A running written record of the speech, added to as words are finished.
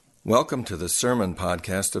Welcome to the Sermon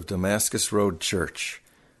Podcast of Damascus Road Church.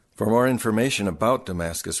 For more information about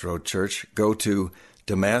Damascus Road Church, go to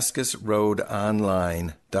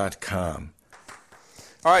damascusroadonline.com.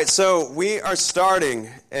 All right, so we are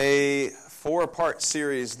starting a four-part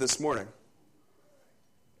series this morning,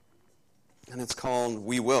 and it's called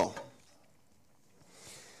We Will.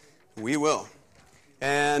 We Will.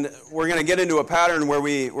 And we're going to get into a pattern where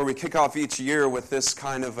we kick off each year with this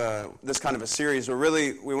kind of a series where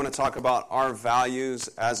really we want to talk about our values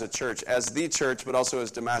as a church, as the church, but also as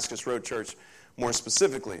Damascus Road Church more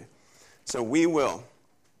specifically. So we will.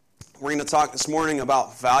 We're going to talk this morning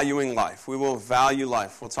about valuing life. We will value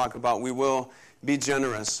life. We'll talk about we will be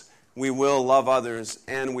generous, we will love others,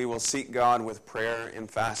 and we will seek God with prayer and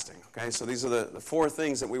fasting. Okay, so these are the four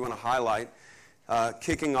things that we want to highlight.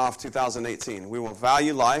 Kicking off 2018. We will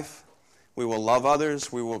value life, we will love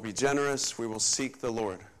others, we will be generous, we will seek the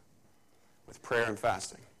Lord with prayer and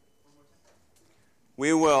fasting.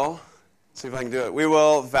 We will, see if I can do it, we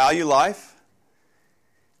will value life,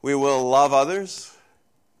 we will love others,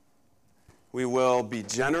 we will be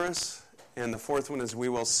generous, and the fourth one is we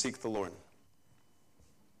will seek the Lord.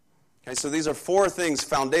 Okay, so these are four things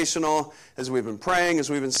foundational as we've been praying, as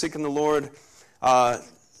we've been seeking the Lord.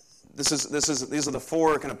 These are the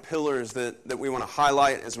four kind of pillars that we want to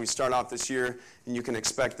highlight as we start off this year, and you can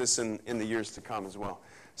expect this in the years to come as well.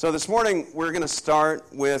 So this morning, we're going to start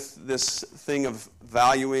with this thing of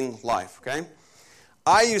valuing life, okay?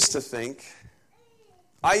 I used to think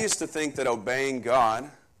that obeying God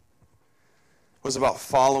was about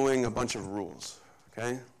following a bunch of rules,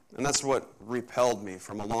 okay? And that's what repelled me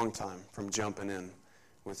from a long time from jumping in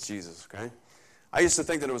with Jesus, okay? I used to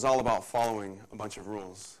think that it was all about following a bunch of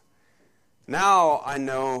rules. Now I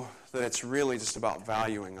know that it's really just about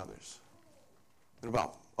valuing others. And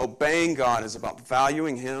about obeying God is about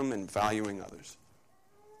valuing Him and valuing others.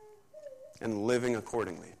 And living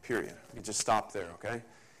accordingly, period. You just stop there, okay?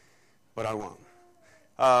 But I won't.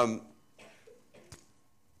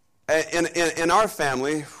 In our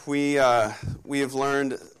family, we have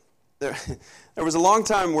learned there was a long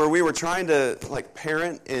time where we were trying to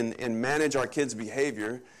parent and manage our kids'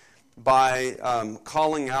 behavior by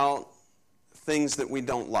calling out things that we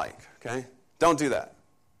don't like, okay? Don't do that.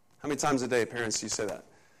 How many times a day, parents, do you say that?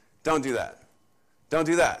 Don't do that. Don't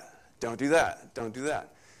do that. Don't do that. Don't do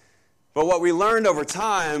that. But what we learned over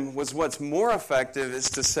time was what's more effective is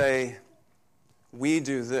to say, we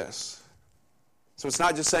do this. So it's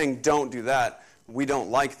not just saying, don't do that. We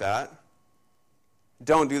don't like that.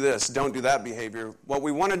 Don't do this. Don't do that behavior. What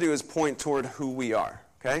we want to do is point toward who we are,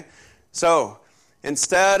 okay? So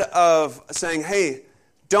instead of saying, hey,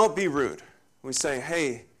 don't be rude, we say,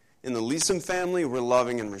 hey, in the Leeson family, we're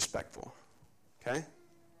loving and respectful. Okay?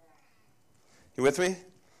 You with me?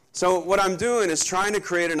 So what I'm doing is trying to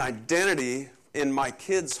create an identity in my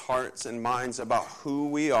kids' hearts and minds about who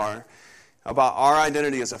we are, about our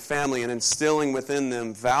identity as a family, and instilling within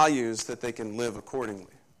them values that they can live according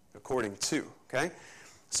to. Okay?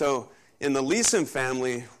 So in the Leeson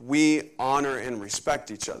family, we honor and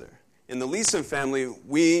respect each other. In the Leeson family,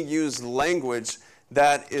 we use language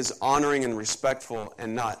that is honoring and respectful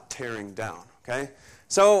and not tearing down, okay?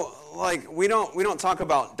 So, we don't talk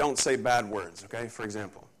about don't say bad words, okay, for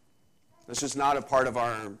example. That's just not a part of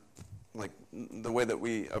our, the way that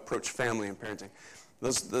we approach family and parenting.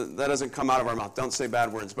 That doesn't come out of our mouth, don't say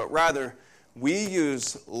bad words, but rather, we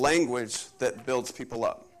use language that builds people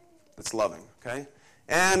up, that's loving, okay?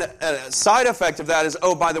 And a side effect of that is,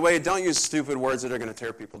 oh, by the way, don't use stupid words that are going to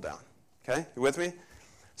tear people down, okay? You with me?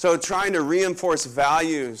 So trying to reinforce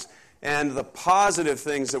values and the positive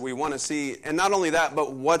things that we want to see, and not only that,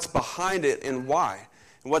 but what's behind it and why.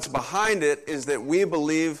 And what's behind it is that we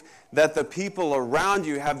believe that the people around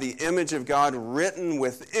you have the image of God written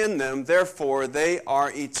within them, therefore they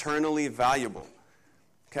are eternally valuable.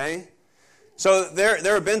 Okay? So there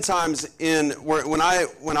have been times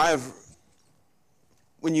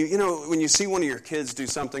when you see one of your kids do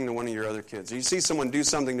something to one of your other kids, or you see someone do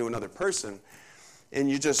something to another person, and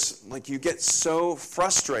you just, you get so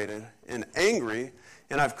frustrated and angry,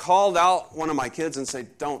 and I've called out one of my kids and say,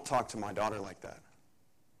 don't talk to my daughter like that.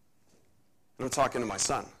 I'm talking to my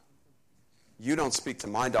son. You don't speak to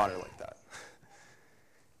my daughter like that.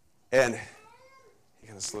 And he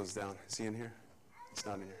kind of slows down. Is he in here? He's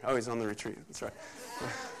not in here. Oh, he's on the retreat. That's right.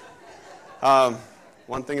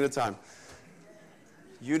 One thing at a time.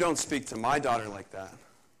 You don't speak to my daughter like that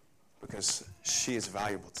because she is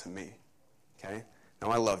valuable to me. Okay? Now,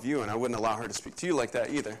 I love you, and I wouldn't allow her to speak to you like that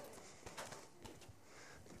either.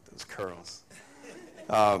 Those curls.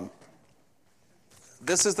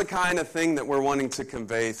 this is the kind of thing that we're wanting to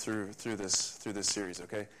convey through this series,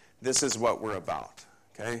 okay? This is what we're about,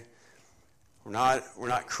 okay? We're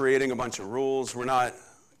not creating a bunch of rules. We're not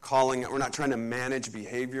trying to manage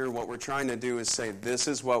behavior. What we're trying to do is say, this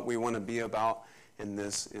is what we want to be about, and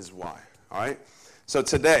this is why, all right? So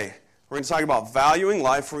today, we're going to talk about valuing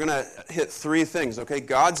life. We're going to hit three things, okay?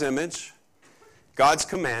 God's image, God's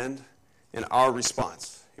command, and our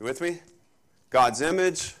response. You with me? God's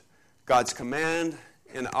image, God's command,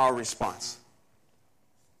 and our response.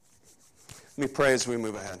 Let me pray as we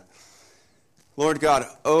move ahead. Lord God,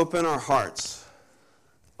 open our hearts.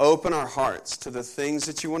 Open our hearts to the things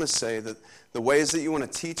that you want to say, the ways that you want to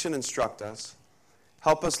teach and instruct us.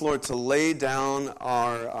 Help us, Lord, to lay down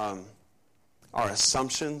our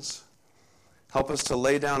assumptions. Help us to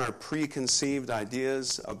lay down our preconceived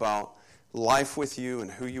ideas about life with you and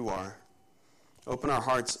who you are. Open our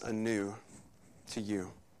hearts anew to you.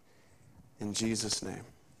 In Jesus' name,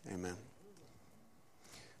 amen.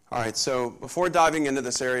 All right, so before diving into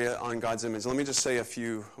this area on God's image, let me just say I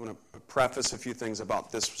want to preface a few things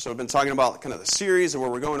about this. So I've been talking about kind of the series and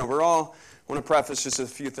where we're going overall. I want to preface just a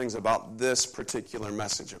few things about this particular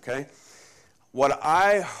message, okay? What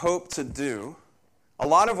I hope to do, a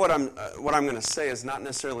lot of what I'm going to say is not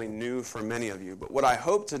necessarily new for many of you, but what I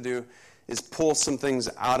hope to do is pull some things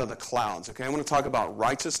out of the clouds, okay? I want to talk about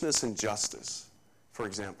righteousness and justice, for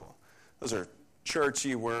example. Those are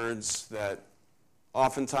churchy words that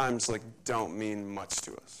oftentimes don't mean much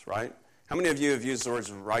to us, right? How many of you have used the word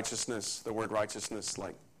righteousness in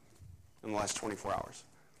the last 24 hours?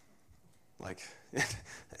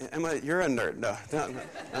 You're a nerd.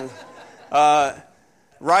 No.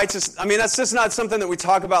 Righteous, that's just not something that we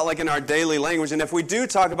talk about in our daily language. And if we do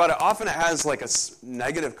talk about it, often it has a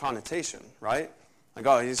negative connotation, right?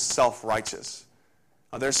 Oh, he's self-righteous.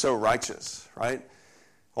 Oh, they're so righteous, right?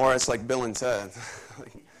 Or it's like Bill and Ted.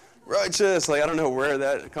 Righteous, I don't know where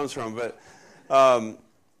that comes from, but what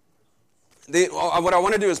I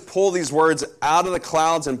want to do is pull these words out of the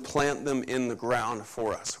clouds and plant them in the ground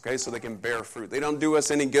for us, okay, so they can bear fruit. They don't do us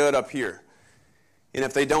any good up here. And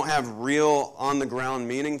if they don't have real on-the-ground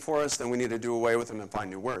meaning for us, then we need to do away with them and find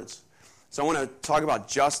new words. So I want to talk about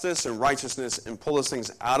justice and righteousness and pull those things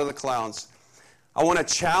out of the clouds. I want to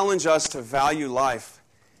challenge us to value life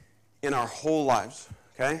in our whole lives,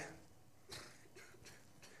 okay?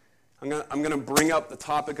 I'm going to bring up the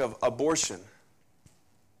topic of abortion.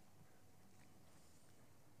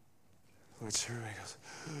 Which everybody goes,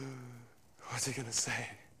 what's he going to say?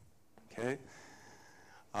 Okay?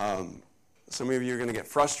 Some of you are going to get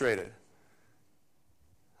frustrated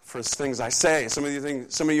for things I say. Some of you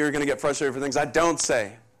are going to get frustrated for things I don't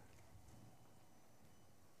say.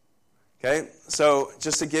 Okay? So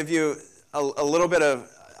just to give you a little bit of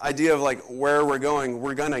idea of where we're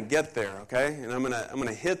going to get there, okay? And I'm going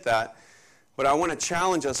to hit that. But I want to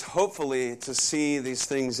challenge us, hopefully, to see these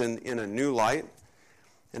things in a new light,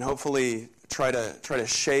 and hopefully try to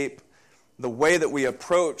shape the way that we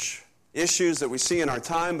approach issues that we see in our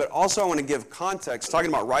time. But also I want to give context, talking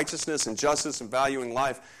about righteousness and justice and valuing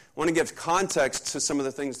life. I want to give context to some of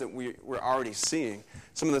the things that we're already seeing,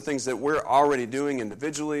 some of the things that we're already doing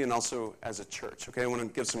individually and also as a church. Okay, I want to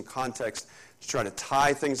give some context to try to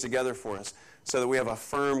tie things together for us so that we have a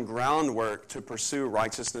firm groundwork to pursue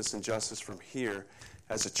righteousness and justice from here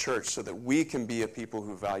as a church so that we can be a people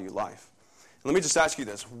who value life. And let me just ask you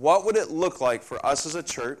this. What would it look like for us as a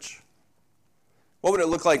church? What would it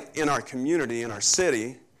look like in our community, in our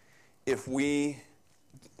city, if we,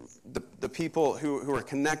 the people who are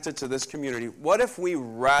connected to this community, what if we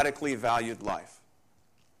radically valued life?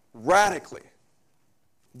 Radically.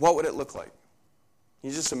 What would it look like?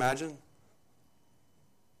 Can you just imagine?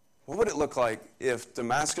 What would it look like if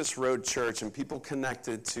Damascus Road Church and people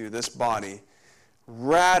connected to this body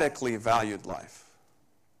radically valued life?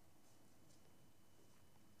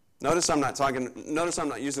 Notice I'm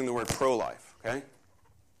not using the word pro-life, okay?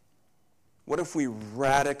 What if we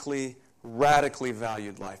radically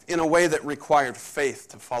valued life in a way that required faith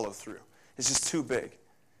to follow through? It's just too big.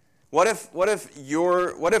 What if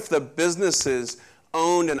the businesses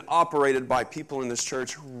owned and operated by people in this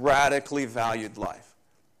church radically valued life?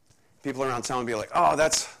 People around town would be like, oh,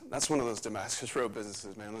 that's one of those Damascus Road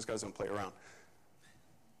businesses, man. Those guys don't play around.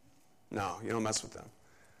 No, you don't mess with them.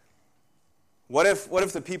 What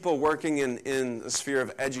if the people working in the sphere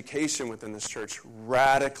of education within this church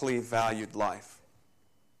radically valued life?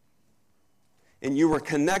 And you were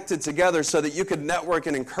connected together so that you could network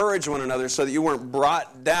and encourage one another so that you weren't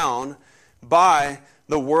brought down by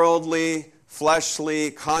the worldly,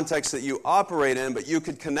 fleshly context that you operate in, but you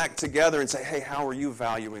could connect together and say, hey, how are you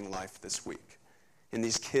valuing life this week? In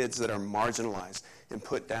these kids that are marginalized, and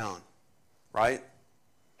put down, right?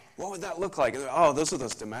 What would that look like? Oh, those are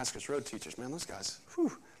those Damascus Road teachers. Man, those guys,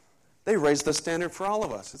 whew, they raised the standard for all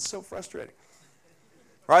of us. It's so frustrating,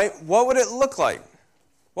 right? What would it look like?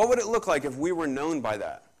 What would it look like if we were known by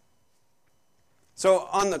that? So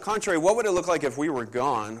on the contrary, what would it look like if we were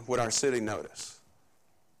gone? Would our city notice?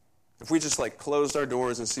 If we just closed our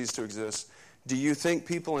doors and ceased to exist, do you think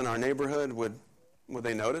people in our neighborhood would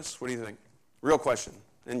they notice? What do you think? Real question.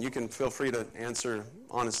 And you can feel free to answer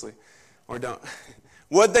honestly or don't.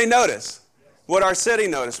 Would they notice? Would our city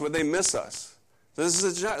notice? Would they miss us? So this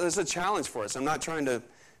is a challenge for us. I'm not trying to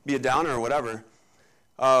be a downer or whatever.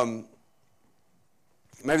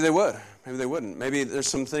 Maybe they would. Maybe they wouldn't. Maybe there's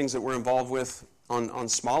some things that we're involved with on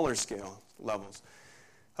smaller scale levels.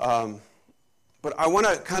 But I want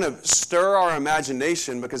to kind of stir our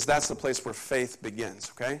imagination because that's the place where faith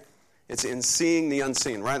begins, okay? It's in seeing the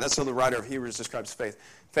unseen, right? That's how the writer of Hebrews describes faith.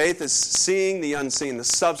 Faith is seeing the unseen, the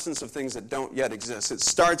substance of things that don't yet exist. It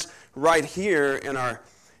starts right here in our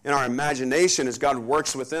imagination as God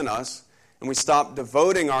works within us, and we stop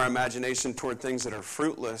devoting our imagination toward things that are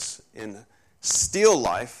fruitless in still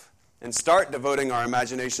life and start devoting our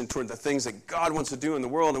imagination toward the things that God wants to do in the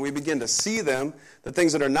world, and we begin to see them, the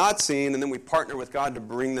things that are not seen, and then we partner with God to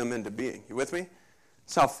bring them into being. You with me?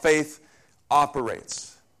 That's how faith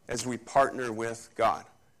operates, as we partner with God.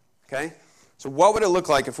 Okay? So what would it look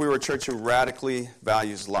like if we were a church who radically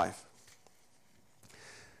values life?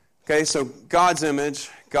 Okay, so God's image,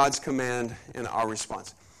 God's command, and our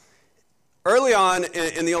response. Early on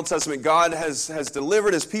in the Old Testament, God has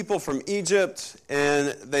delivered his people from Egypt,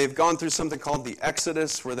 and they've gone through something called the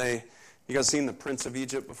Exodus, where you guys seen the Prince of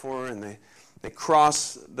Egypt before, and they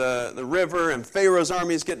cross the river, and Pharaoh's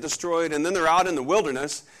armies get destroyed, and then they're out in the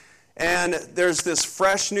wilderness, and there's this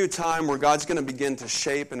fresh new time where God's going to begin to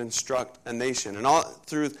shape and instruct a nation. And all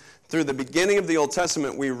through the beginning of the Old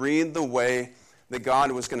Testament, we read the way that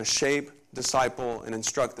God was going to shape, disciple, and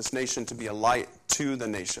instruct this nation to be a light to the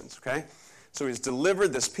nations, okay? So he's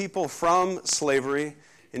delivered this people from slavery,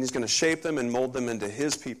 and he's going to shape them and mold them into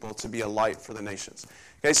his people to be a light for the nations.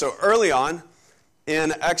 Okay, so early on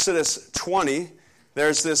in Exodus 20,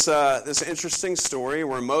 there's this interesting story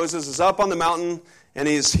where Moses is up on the mountain, and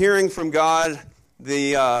he's hearing from God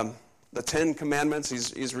the 10 Commandments.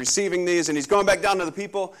 He's receiving these, and he's going back down to the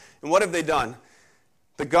people. And what have they done?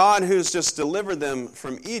 The God who's just delivered them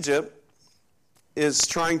from Egypt is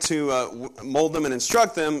trying to mold them and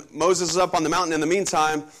instruct them. Moses is up on the mountain. In the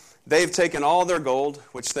meantime, they've taken all their gold,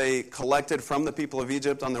 which they collected from the people of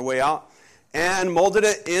Egypt on their way out, and molded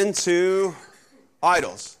it into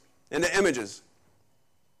idols, into images,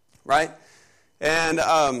 right? And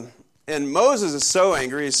Moses is so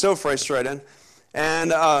angry, he's so frustrated,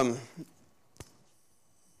 and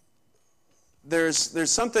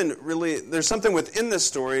there's something within this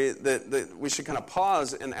story that we should kind of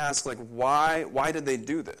pause and ask, why did they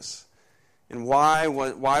do this? And why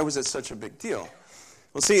was it such a big deal?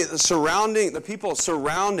 Well, see, the people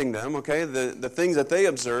surrounding them, okay, the things that they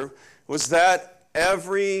observed was that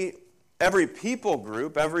every people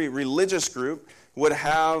group, every religious group would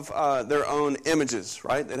have their own images,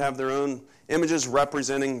 right? They'd have their own images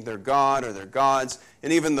representing their god or their gods.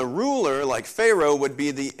 And even the ruler, like Pharaoh, would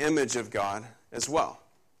be the image of God as well,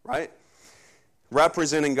 right?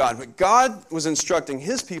 Representing God. But God was instructing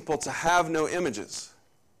his people to have no images.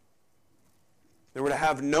 They were to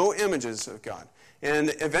have no images of God.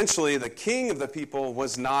 And eventually, the king of the people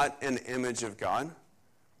was not an image of God,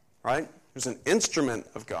 right? He was an instrument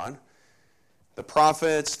of God. The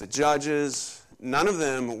prophets, the judges, none of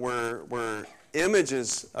them were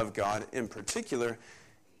images of God in particular.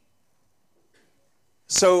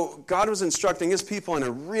 So God was instructing his people in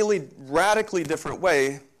a really radically different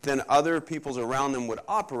way than other peoples around them would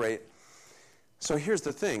operate. So here's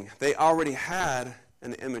the thing. They already had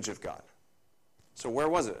an image of God. So where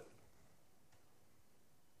was it?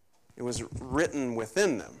 It was written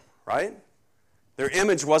within them, right? Their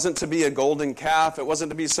image wasn't to be a golden calf. It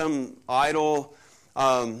wasn't to be some idol,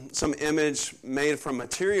 some image made from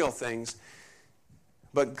material things.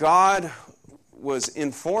 But God was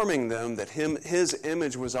informing them that his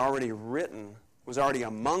image was already written, was already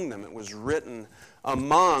among them. It was written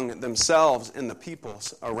among themselves and the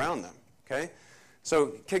peoples around them. Okay? So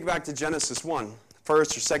kick back to Genesis 1,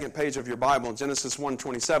 first or second page of your Bible, Genesis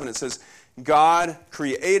 1:27. It says, God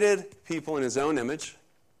created people in his own image.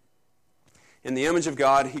 In the image of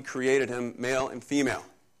God, he created him, male and female.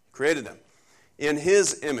 Created them in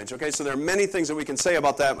his image. Okay, so there are many things that we can say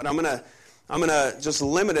about that, but I'm going to just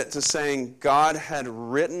limit it to saying God had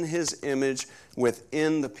written his image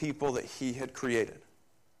within the people that he had created.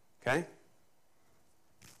 Okay?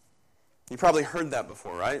 You probably heard that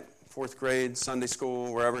before, right? 4th grade, Sunday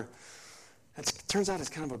school, wherever. It turns out it's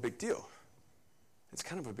kind of a big deal. It's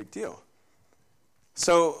kind of a big deal.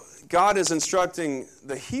 So God is instructing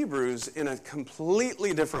the Hebrews in a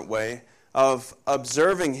completely different way of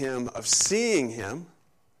observing him, of seeing him,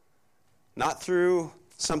 not through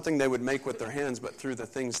something they would make with their hands, but through the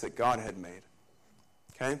things that God had made.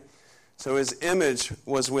 Okay? So his image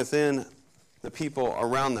was within the people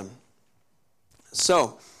around them.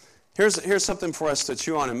 So, here's something for us to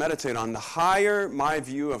chew on and meditate on. The higher my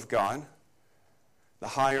view of God, the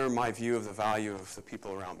higher my view of the value of the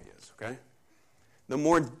people around me is, okay? The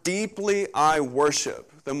more deeply I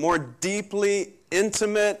worship, the more deeply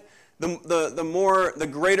intimate, the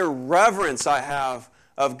greater reverence I have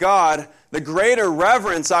of God, the greater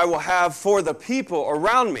reverence I will have for the people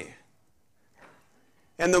around me.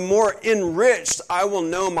 And the more enriched I will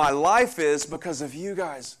know my life is because of you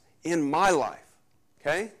guys in my life.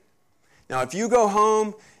 Okay? Now, if you go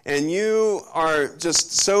home and you are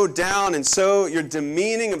just so down and so you're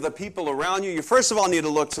demeaning of the people around you, you first of all need to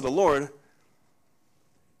look to the Lord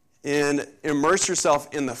and immerse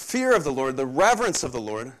yourself in the fear of the Lord, the reverence of the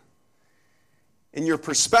Lord, and your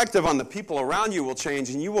perspective on the people around you will change,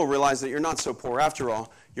 and you will realize that you're not so poor after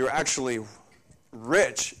all. You're actually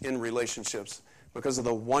rich in relationships because of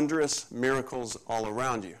the wondrous miracles all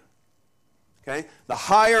around you. Okay? The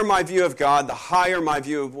higher my view of God, the higher my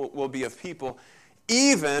view will be of people,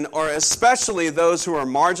 even or especially those who are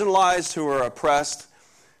marginalized, who are oppressed,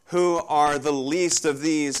 who are the least of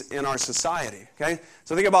these in our society. Okay?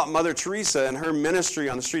 So think about Mother Teresa and her ministry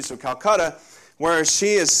on the streets of Calcutta, where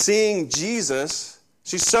she is seeing Jesus.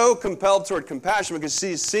 She's so compelled toward compassion because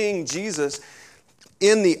she's seeing Jesus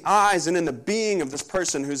in the eyes and in the being of this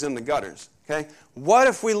person who's in the gutters. Okay? What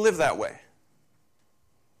if we live that way?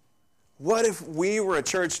 What if we were a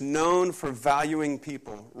church known for valuing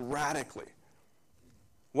people radically?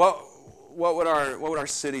 What would our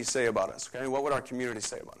city say about us? Okay? What would our community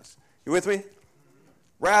say about us? You with me?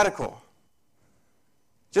 Radical.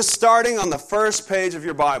 Just starting on the first page of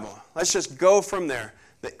your Bible. Let's just go from there.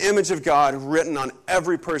 The image of God written on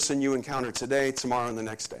every person you encounter today, tomorrow, and the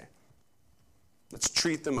next day. Let's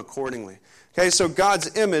treat them accordingly. Okay, so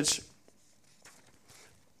God's image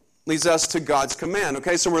leads us to God's command.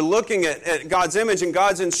 Okay, so we're looking at God's image, and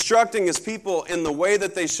God's instructing his people in the way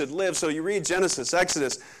that they should live. So you read Genesis,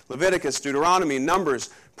 Exodus, Leviticus, Deuteronomy,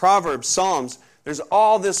 Numbers, Proverbs, Psalms. There's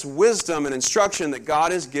all this wisdom and instruction that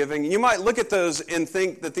God is giving. You might look at those and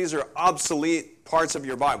think that these are obsolete parts of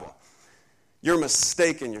your Bible. You're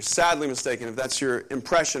mistaken. You're sadly mistaken if that's your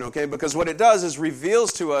impression, okay? Because what it does is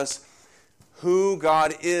reveals to us who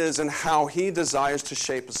God is and how he desires to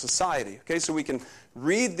shape a society. Okay, so we can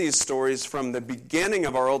read these stories from the beginning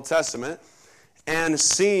of our Old Testament and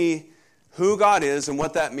see who God is and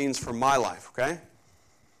what that means for my life, okay?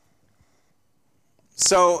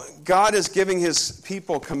 So God is giving his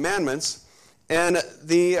people commandments, and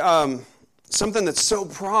something that's so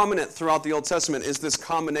prominent throughout the Old Testament is this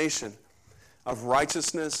combination of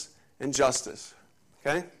righteousness and justice,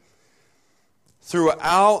 okay?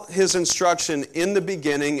 Throughout his instruction in the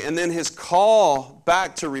beginning, and then his call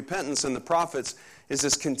back to repentance in the prophets, is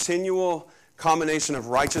this continual combination of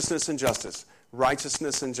righteousness and justice,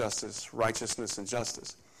 righteousness and justice, righteousness and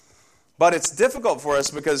justice. But it's difficult for us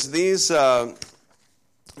because these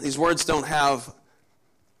words don't have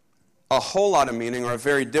a whole lot of meaning or a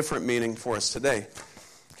very different meaning for us today.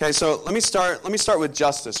 Okay, so let me start with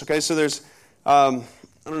justice. Okay, so there's I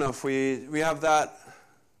don't know if we have that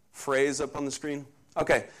phrase up on the screen.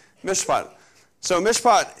 Okay, mishpat. So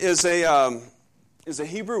mishpat is a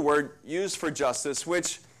Hebrew word used for justice,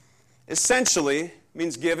 which essentially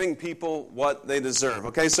means giving people what they deserve.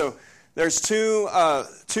 Okay, so there's two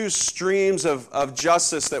streams of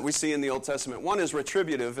justice that we see in the Old Testament. One is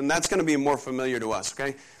retributive, and that's going to be more familiar to us.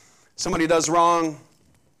 Okay, somebody does wrong,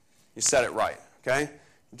 you set it right. Okay,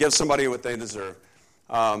 give somebody what they deserve.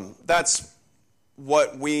 That's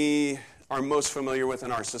what we are most familiar with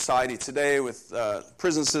in our society today, with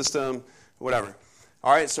prison system, whatever.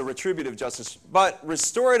 All right, so retributive justice. But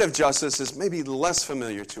restorative justice is maybe less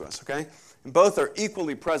familiar to us, okay? And both are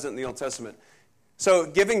equally present in the Old Testament. So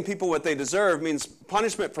giving people what they deserve means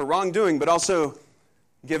punishment for wrongdoing, but also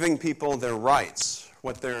giving people their rights,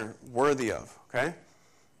 what they're worthy of, okay?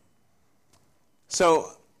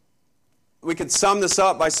 So we could sum this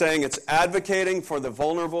up by saying it's advocating for the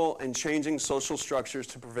vulnerable and changing social structures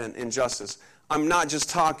to prevent injustice. I'm not just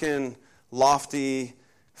talking lofty,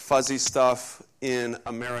 fuzzy stuff in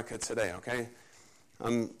America today, okay?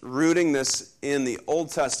 I'm rooting this in the Old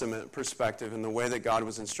Testament perspective in the way that God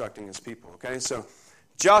was instructing his people, okay? So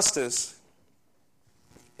justice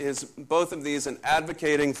is both of these in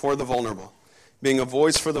advocating for the vulnerable, being a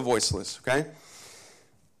voice for the voiceless, okay?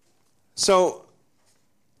 So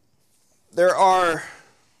there are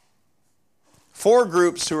 4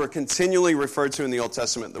 groups who are continually referred to in the Old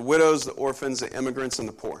Testament: the widows, the orphans, the immigrants, and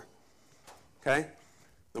the poor. Okay?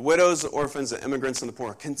 The widows, the orphans, the immigrants, and the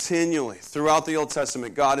poor. Continually, throughout the Old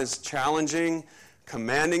Testament, God is challenging,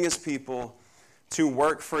 commanding his people to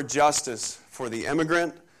work for justice for the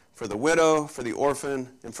immigrant, for the widow, for the orphan,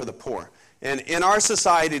 and for the poor. And in our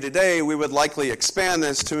society today, we would likely expand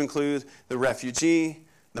this to include the refugee,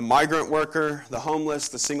 the migrant worker, the homeless,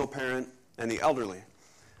 the single parent, and the elderly.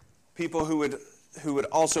 People who would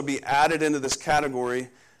also be added into this category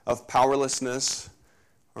of powerlessness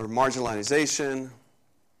or marginalization,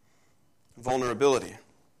 vulnerability.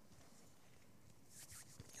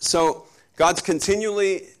 So God's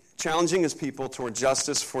continually challenging his people toward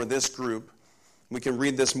justice for this group. We can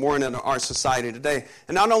read this more in our society today.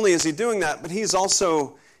 And not only is he doing that, but he's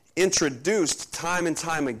also introduced time and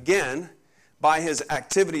time again by his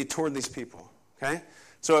activity toward these people. Okay?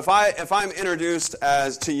 So if I'm introduced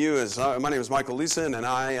to you as, my name is Michael Leeson, and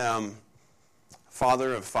I am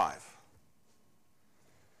father of 5.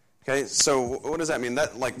 Okay, so what does that mean?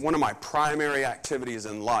 That, like, one of my primary activities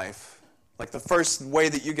in life, like the first way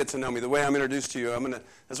that you get to know me, the way I'm introduced to you,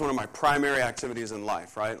 that's one of my primary activities in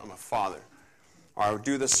life, right? I'm a father, or I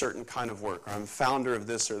do this certain kind of work, or I'm founder of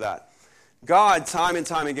this or that. God, time and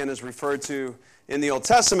time again, is referred to in the Old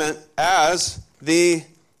Testament as the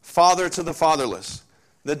father to the fatherless,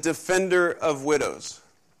 the defender of widows,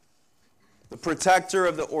 the protector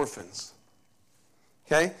of the orphans.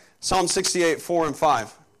 Okay? Psalm 68, 4 and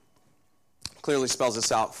 5 clearly spells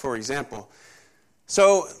this out, for example.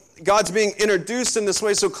 So God's being introduced in this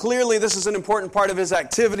way, so clearly this is an important part of his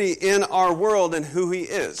activity in our world and who he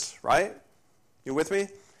is, right? You with me?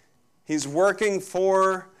 He's working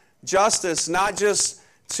for justice, not just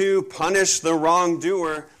to punish the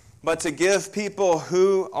wrongdoer, but to give people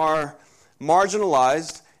who are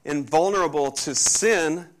marginalized and vulnerable to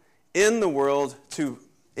sin in the world, to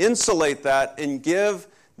insulate that and give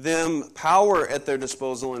them power at their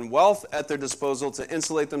disposal and wealth at their disposal to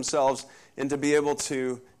insulate themselves and to be able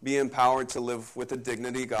to be empowered to live with the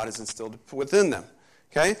dignity God has instilled within them.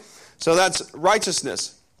 Okay? So that's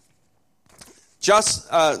righteousness.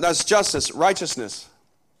 That's justice, righteousness.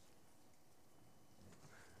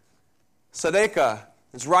 Tzedakah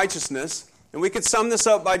is righteousness. And we could sum this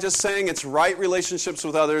up by just saying it's right relationships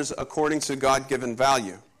with others according to God-given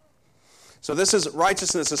value. So this is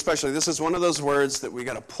righteousness especially. This is one of those words that we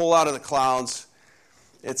got to pull out of the clouds.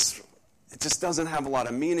 It just doesn't have a lot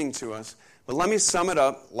of meaning to us. But let me sum it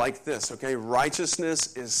up like this, okay?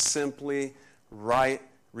 Righteousness is simply right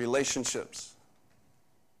relationships.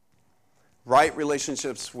 Right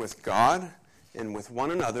relationships with God and with one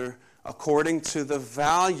another according to the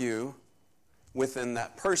value within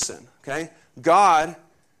that person, okay? God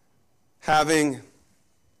having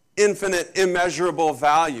infinite, immeasurable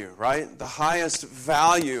value, right? The highest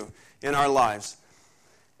value in our lives.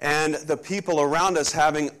 And the people around us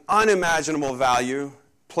having unimaginable value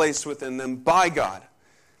placed within them by God.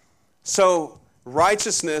 So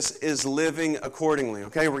righteousness is living accordingly,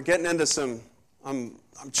 okay? We're getting into I'm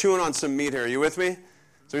chewing on some meat here. Are you with me?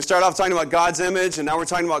 So we start off talking about God's image, and now we're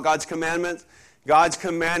talking about God's commandment. God's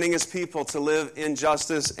commanding his people to live in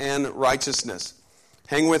justice and righteousness.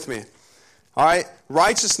 Hang with me. All right?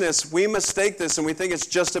 Righteousness, we mistake this and we think it's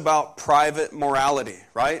just about private morality,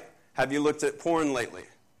 right? Have you looked at porn lately?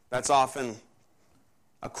 That's often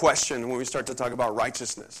a question when we start to talk about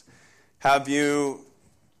righteousness. Have you,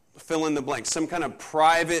 fill in the blank, some kind of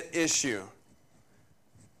private issue?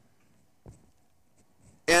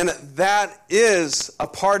 And that is a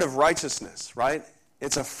part of righteousness, right?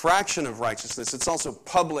 It's a fraction of righteousness. It's also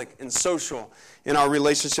public and social in our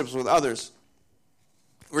relationships with others.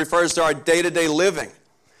 It refers to our day-to-day living,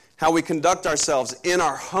 how we conduct ourselves in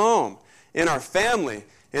our home, in our family,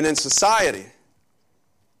 and in society.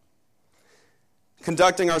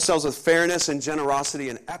 Conducting ourselves with fairness and generosity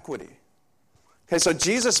and equity. Okay, so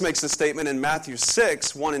Jesus makes this statement in Matthew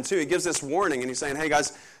 6, 1 and 2. He gives this warning, and he's saying, hey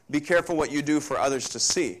guys, be careful what you do for others to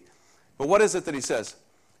see. But what is it that he says?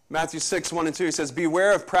 Matthew 6, 1 and 2, he says,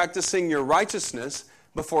 beware of practicing your righteousness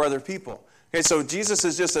before other people. Okay, so Jesus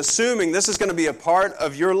is just assuming this is going to be a part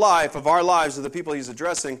of your life, of our lives, of the people he's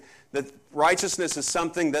addressing, that righteousness is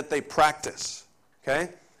something that they practice. Okay?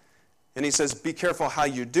 And he says, be careful how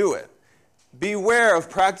you do it. Beware of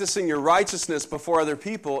practicing your righteousness before other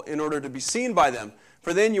people in order to be seen by them.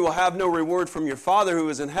 For then you will have no reward from your Father who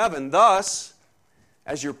is in heaven. Thus,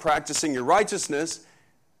 as you're practicing your righteousness,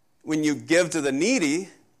 when you give to the needy,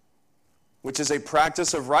 which is a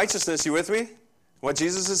practice of righteousness. You with me? What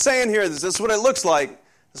Jesus is saying here is this is what it looks like.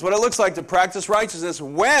 This is what it looks like to practice righteousness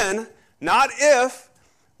when, not if,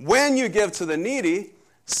 when you give to the needy,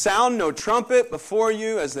 sound no trumpet before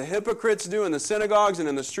you as the hypocrites do in the synagogues and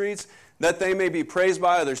in the streets, that they may be praised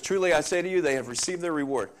by others. Truly I say to you, they have received their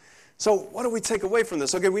reward. So what do we take away from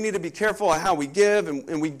this? Okay, we need to be careful how we give,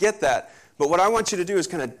 and we get that. But what I want you to do is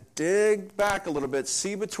kind of dig back a little bit,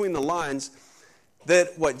 see between the lines,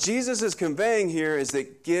 that what Jesus is conveying here is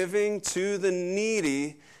that giving to the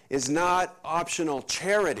needy is not optional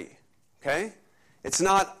charity, okay? It's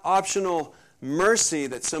not optional mercy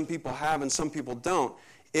that some people have and some people don't.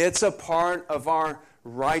 It's a part of our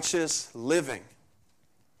righteous living.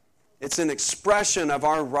 It's an expression of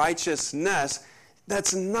our righteousness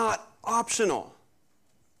that's not optional.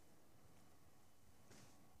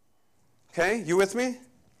 Okay, you with me?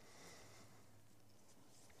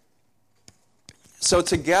 So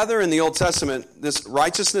together in the Old Testament, this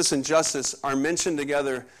righteousness and justice are mentioned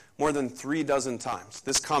together more than 36 times.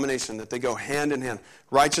 This combination that they go hand in hand,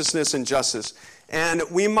 righteousness and justice. And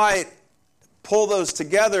we might pull those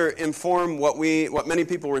together and form what many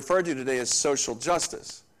people refer to today as social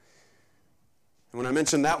justice. And when I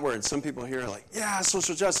mention that word, some people here are like, yeah,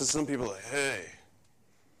 social justice. Some people are like, hey,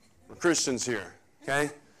 we're Christians here,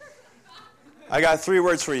 okay? I got 3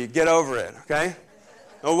 words for you. Get over it, okay?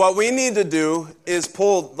 Well, what we need to do is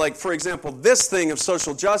pull, like, for example, this thing of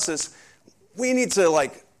social justice, we need to,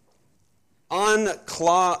 like,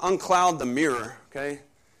 uncloud the mirror, okay?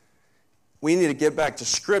 We need to get back to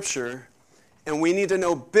Scripture, and we need to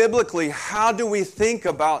know biblically how do we think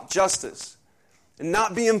about justice. And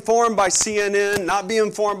not be informed by CNN, not be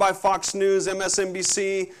informed by Fox News,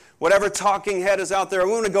 MSNBC, whatever talking head is out there.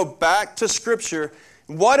 We want to go back to Scripture.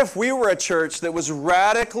 What if we were a church that was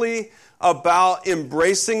radically about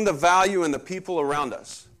embracing the value in the people around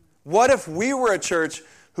us? What if we were a church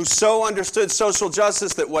who so understood social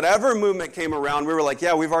justice that whatever movement came around, we were like,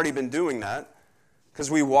 yeah, we've already been doing that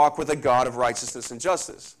because we walk with a God of righteousness and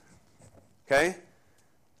justice. Okay?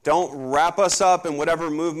 Don't wrap us up in whatever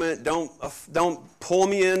movement. Don't pull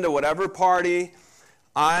me into whatever party.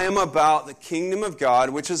 I am about the kingdom of God,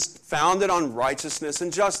 which is founded on righteousness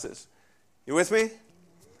and justice. You with me?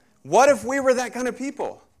 What if we were that kind of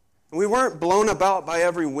people? And we weren't blown about by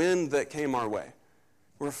every wind that came our way.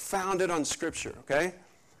 We're founded on Scripture, okay?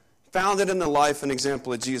 Founded in the life and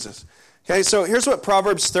example of Jesus. Okay, so here's what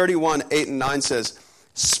Proverbs 31, 8 and 9 says.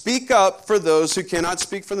 Speak up for those who cannot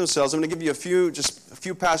speak for themselves. I'm going to give you a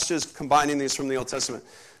few passages combining these from the Old Testament.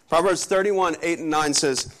 Proverbs 31, 8 and 9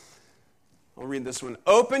 says, I'll read this one.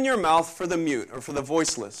 Open your mouth for the mute, or for the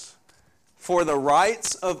voiceless, for the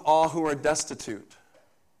rights of all who are destitute.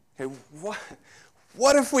 Okay,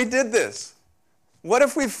 what if we did this? What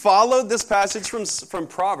if we followed this passage from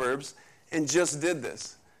Proverbs and just did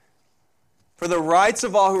this? For the rights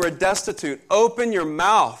of all who are destitute, open your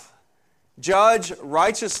mouth. Judge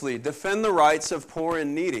righteously. Defend the rights of poor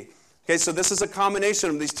and needy. Okay, so this is a combination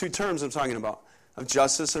of these 2 terms I'm talking about, of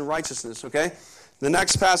justice and righteousness, okay? The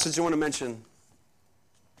next passage I want to mention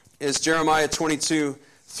is Jeremiah 22,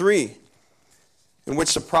 3, in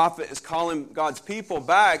which the prophet is calling God's people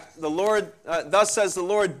back. The Lord, thus says the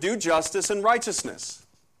Lord, do justice and righteousness.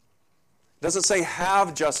 It doesn't say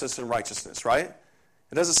have justice and righteousness, right?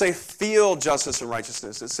 It doesn't say feel justice and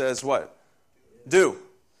righteousness. It says what? Do.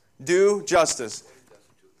 Do justice.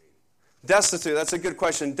 Destitute, that's a good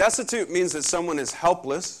question. Destitute means that someone is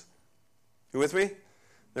helpless. You with me?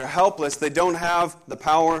 They're helpless. They don't have the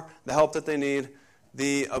power, the help that they need,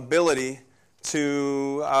 the ability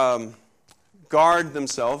to guard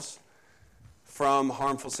themselves from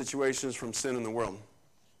harmful situations, from sin in the world.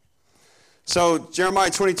 So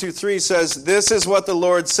Jeremiah 22:3 says, this is what the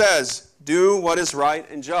Lord says. Do what is right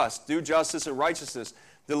and just. Do justice and righteousness.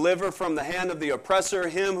 Deliver from the hand of the oppressor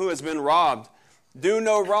him who has been robbed. Do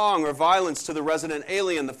no wrong or violence to the resident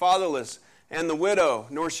alien, the fatherless, and the widow,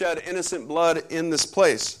 nor shed innocent blood in this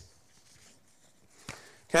place.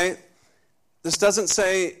 Okay? This doesn't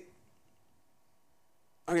say...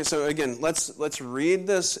 Okay, so again, let's read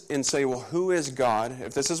this and say, well, who is God?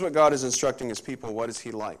 If this is what God is instructing his people, what is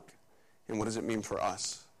he like? And what does it mean for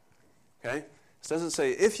us? Okay? This doesn't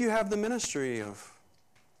say, if you have the ministry of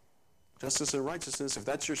justice and righteousness, if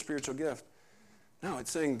that's your spiritual gift. No,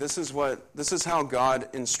 it's saying this is how God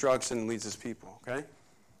instructs and leads his people, okay?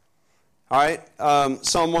 All right,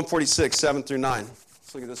 Psalm 146, 7 through 9.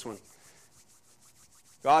 Let's look at this one.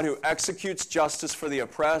 God who executes justice for the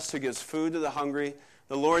oppressed, who gives food to the hungry.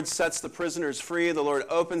 The Lord sets the prisoners free. The Lord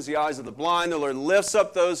opens the eyes of the blind. The Lord lifts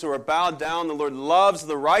up those who are bowed down. The Lord loves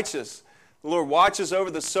the righteous. The Lord watches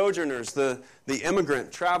over the sojourners, the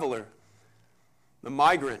immigrant, traveler. the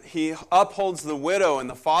migrant. He upholds the widow and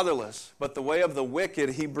the fatherless, but the way of the wicked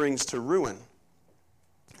he brings to ruin.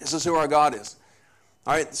 This is who our God is.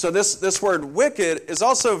 All right, so this word wicked is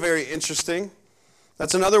also very interesting.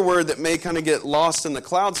 That's another word that may kind of get lost in the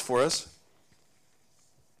clouds for us.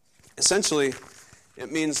 Essentially,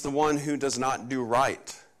 it means the one who does not do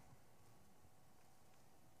right.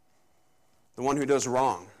 The one who does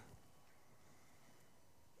wrong.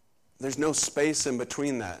 There's no space in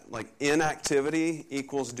between that. Like inactivity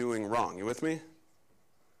equals doing wrong. You with me?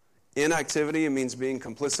 Inactivity means being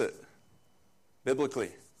complicit, biblically.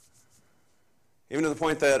 Even to the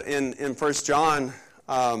point that in 1 John,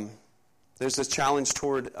 there's this challenge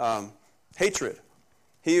toward hatred.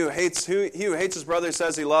 He who hates his brother,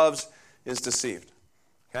 says he loves, is deceived.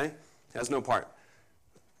 Okay? Has no part.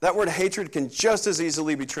 That word hatred can just as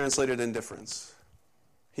easily be translated indifference.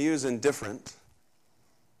 He who is indifferent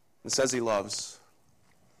and says he loves.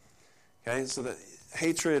 Okay? So that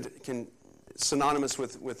hatred can synonymous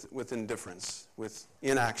with indifference, with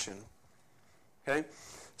inaction. Okay?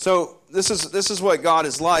 So this is what God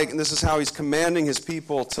is like, and this is how he's commanding his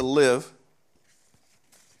people to live.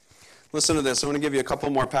 Listen to this. I'm going to give you a couple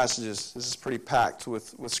more passages. This is pretty packed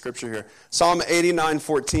with scripture here. Psalm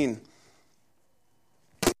 89:14.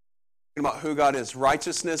 About who God is.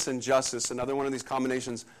 Righteousness and justice, another one of these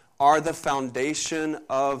combinations, are the foundation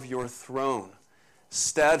of your throne.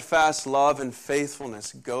 Steadfast love and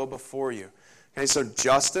faithfulness go before you. Okay, so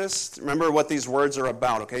justice, remember what these words are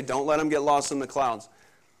about, okay? Don't let them get lost in the clouds.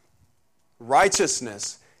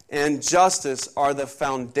 Righteousness and justice are the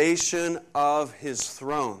foundation of his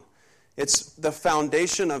throne. It's the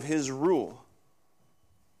foundation of his rule.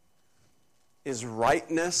 Is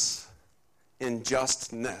rightness and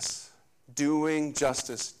justness. Doing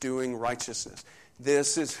justice, doing righteousness.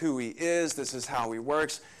 This is who he is. This is how he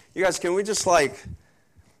works. You guys, can we just like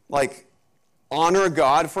honor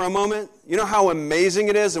God for a moment? You know how amazing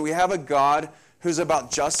it is that we have a God who's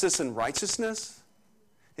about justice and righteousness?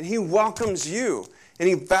 And he welcomes you. And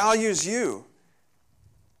he values you.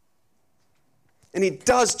 And he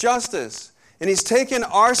does justice. And he's taken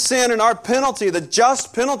our sin and our penalty, the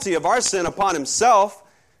just penalty of our sin, upon himself.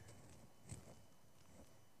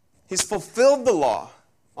 He's fulfilled the law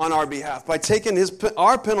on our behalf by taking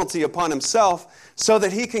our penalty upon himself so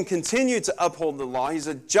that he can continue to uphold the law. He's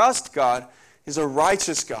a just God. He's a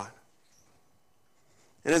righteous God.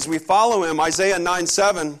 And as we follow him, Isaiah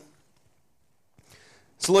 9:7,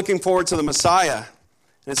 it's looking forward to the Messiah.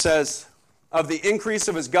 And it says, of the increase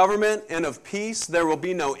of his government and of peace, there will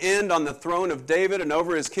be no end on the throne of David and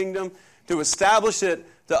over his kingdom, to establish it,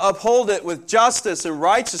 to uphold it with justice and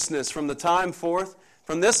righteousness from this time forth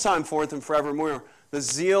and forevermore. The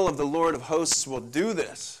zeal of the Lord of hosts will do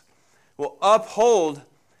this. Will uphold,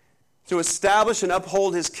 to establish and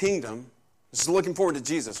uphold his kingdom. This is looking forward to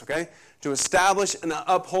Jesus, okay? To establish and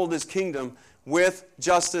uphold his kingdom with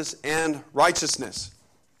justice and righteousness.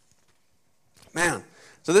 Man,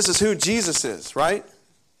 so this is who Jesus is, right?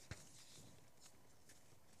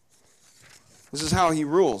 This is how he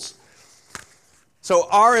rules. So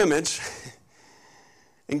our image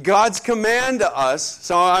and God's command to us,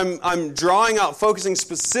 so I'm drawing out, focusing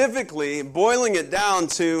specifically, boiling it down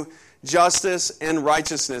to justice and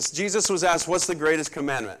righteousness. Jesus was asked, what's the greatest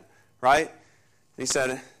commandment, right? And he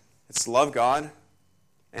said, it's love God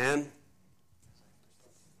and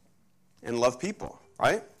love people,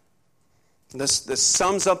 right? This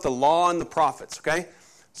sums up the law and the prophets, okay?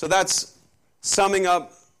 So that's summing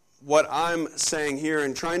up what I'm saying here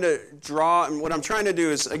and trying to draw, and what I'm trying to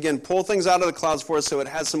do is, again, pull things out of the clouds for us so it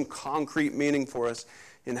has some concrete meaning for us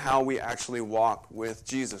in how we actually walk with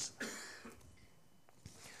Jesus.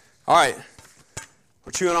 All right,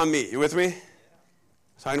 we're chewing on meat. You with me?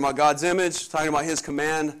 Talking about God's image, talking about his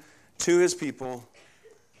command to his people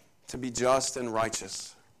to be just and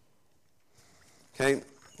righteous. Okay,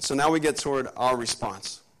 so now we get toward our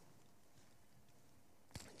response.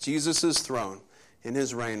 Jesus' throne in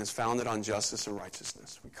his reign is founded on justice and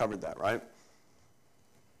righteousness. We covered that, right?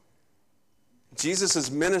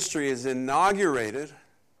 Jesus' ministry is inaugurated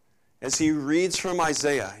as he reads from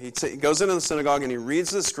Isaiah. He goes into the synagogue and he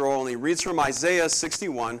reads the scroll and he reads from Isaiah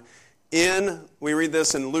 61. We read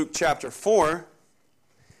this in Luke chapter 4.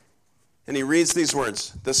 And he reads these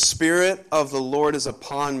words, "The Spirit of the Lord is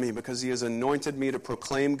upon me because he has anointed me to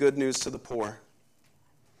proclaim good news to the poor.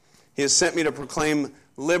 He has sent me to proclaim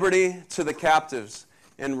liberty to the captives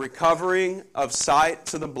and recovering of sight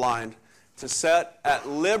to the blind, to set at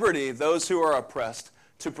liberty those who are oppressed,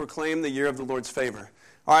 to proclaim the year of the Lord's favor."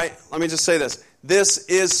 All right, let me just say this. This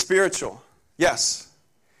is spiritual. Yes.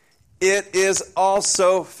 It is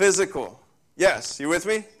also physical. Yes, you with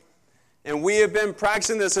me? And we have been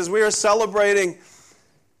practicing this as we are celebrating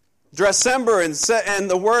December and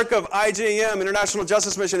the work of IJM, International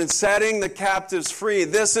Justice Mission, and setting the captives free.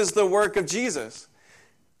 This is the work of Jesus.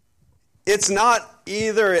 It's not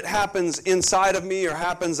either it happens inside of me or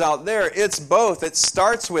happens out there. It's both. It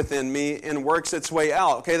starts within me and works its way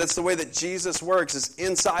out. Okay, that's the way that Jesus works, is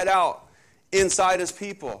inside out, inside his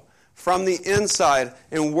people, from the inside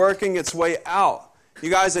and working its way out. You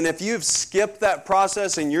guys, and if you've skipped that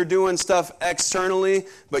process and you're doing stuff externally,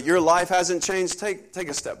 but your life hasn't changed, take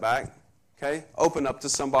a step back, okay? Open up to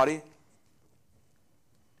somebody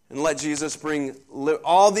and let Jesus bring...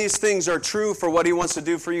 All these things are true for what he wants to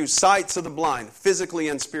do for you. Sight to the blind, physically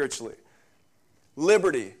and spiritually.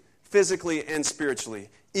 Liberty, physically and spiritually.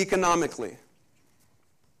 Economically.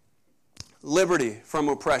 Liberty from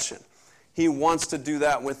oppression. He wants to do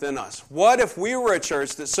that within us. What if we were a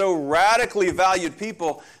church that so radically valued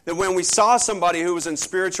people that when we saw somebody who was in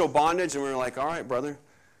spiritual bondage and we were like, all right, brother,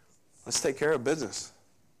 let's take care of business.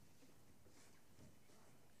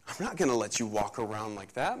 I'm not going to let you walk around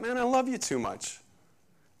like that, man. I love you too much.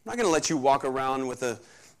 I'm not going to let you walk around with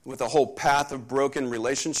a whole path of broken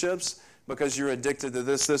relationships because you're addicted to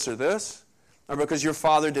this, or this, or because your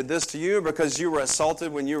father did this to you, or because you were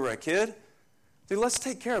assaulted when you were a kid. Dude, let's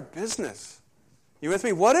take care of business. You with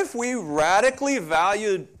me? What if we radically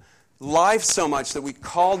valued life so much that we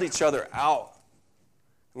called each other out?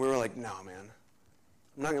 And we were like, no, man,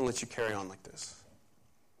 I'm not going to let you carry on like this.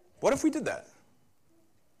 What if we did that?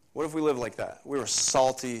 What if we lived like that? We were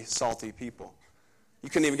salty, salty people. You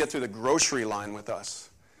couldn't even get through the grocery line with us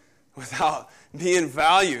without being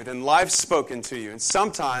valued and life spoken to you. And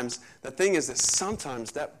sometimes, the thing is that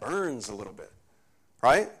sometimes that burns a little bit,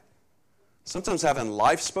 right? Sometimes having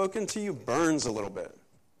life spoken to you burns a little bit.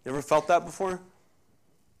 You ever felt that before?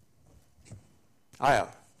 I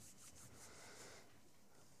have.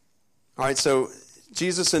 All right, so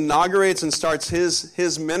Jesus inaugurates and starts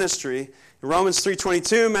his ministry. Romans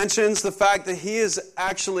 3:22 mentions the fact that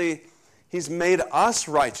he's made us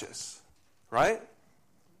righteous, right? It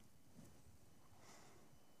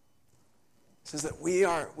says that we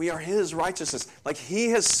are his righteousness. Like he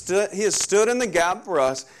has stood in the gap for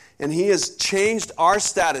us, and he has changed our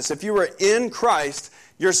status. If you were in Christ,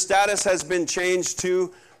 your status has been changed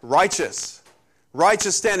to righteous.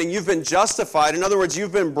 Righteous standing. You've been justified. In other words,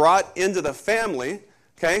 you've been brought into the family.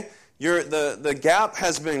 Okay? The gap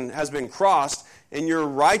has been crossed, and your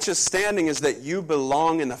righteous standing is that you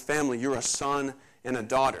belong in the family. You're a son and a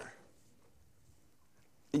daughter.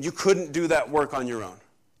 And you couldn't do that work on your own.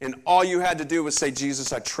 And all you had to do was say,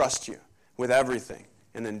 Jesus, I trust you with everything,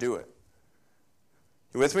 and then do it.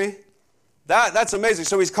 You with me? That's amazing.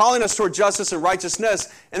 So he's calling us toward justice and righteousness,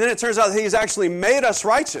 and then it turns out that he's actually made us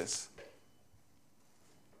righteous.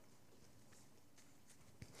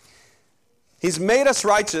 He's made us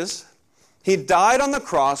righteous. He died on the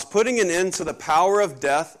cross, putting an end to the power of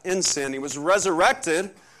death and sin. He was resurrected,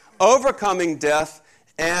 overcoming death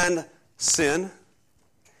and sin.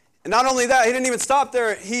 And not only that, he didn't even stop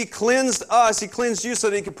there. He cleansed us. He cleansed you so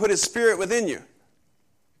that he could put his Spirit within you.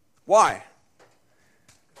 Why?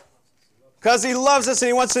 Because he loves us and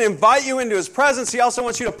he wants to invite you into his presence. He also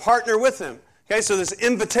wants you to partner with him. Okay, so there's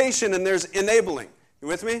invitation and there's enabling. You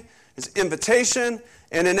with me? There's invitation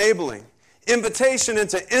and enabling. Invitation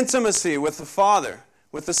into intimacy with the Father,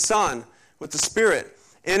 with the Son, with the Spirit,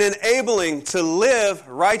 and enabling to live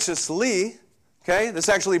righteously. Okay, this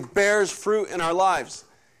actually bears fruit in our lives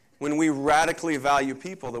when we radically value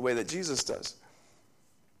people the way that Jesus does.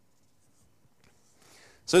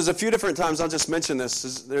 So there's a few different times, I'll just mention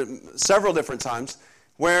this, there are several different times,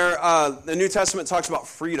 where the New Testament talks about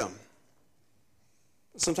freedom.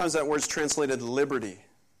 Sometimes that word's translated liberty.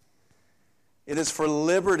 It is for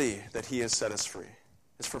liberty that he has set us free.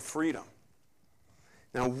 It's for freedom.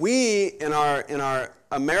 Now we, in our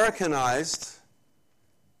Americanized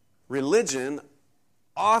religion,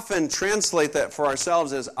 often translate that for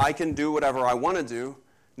ourselves as, I can do whatever I want to do,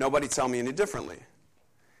 nobody tell me any differently.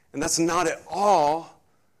 And that's not at all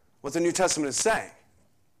what the New Testament is saying.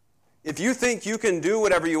 If you think you can do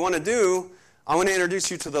whatever you want to do, I want to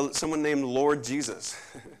introduce you to someone named Lord Jesus.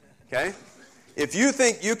 Okay? If you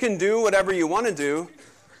think you can do whatever you want to do,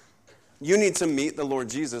 you need to meet the Lord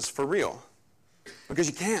Jesus for real. Because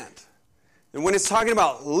you can't. And when it's talking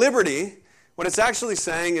about liberty, what it's actually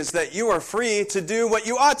saying is that you are free to do what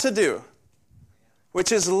you ought to do,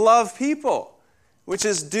 which is love people, which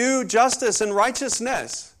is do justice and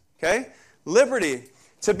righteousness. Okay? Liberty.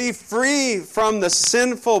 To be free from the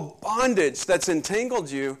sinful bondage that's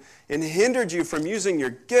entangled you and hindered you from using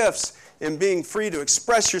your gifts and being free to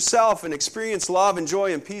express yourself and experience love and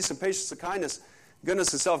joy and peace and patience and kindness.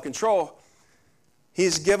 goodness and self-control,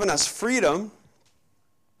 he's given us freedom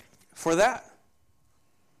for that.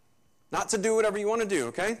 Not to do whatever you want to do,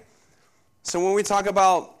 okay? So when we talk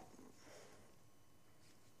about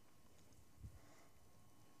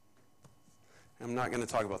I'm not going to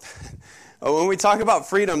talk about that. When we talk about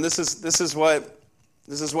freedom, this is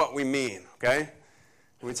what we mean, okay?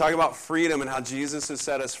 When we talk about freedom and how Jesus has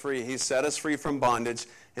set us free, He set us free from bondage,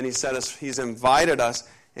 and He's invited us,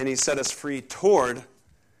 and He set us free toward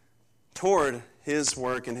His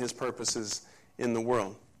work and His purposes in the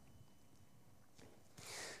world.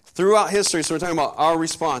 Throughout history, so we're talking about our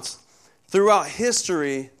response. Throughout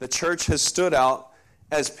history, the church has stood out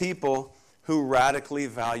as people who radically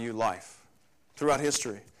value life. Throughout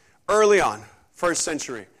history. Early on, first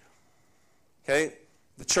century, okay,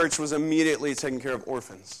 the church was immediately taking care of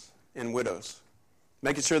orphans and widows,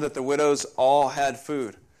 making sure that the widows all had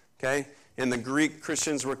food, okay? And the Greek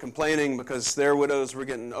Christians were complaining because their widows were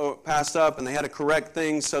getting passed up, and they had to correct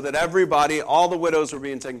things so that everybody, all the widows, were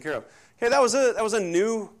being taken care of. Okay, that was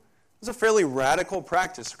a fairly radical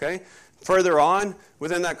practice, okay? Further on,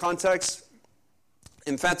 within that context,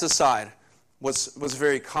 infanticide was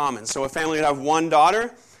very common. So a family would have one daughter,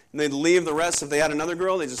 and they'd leave the rest. If they had another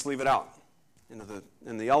girl, they'd just leave it out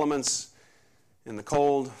in the elements, in the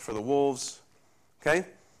cold, for the wolves. Okay?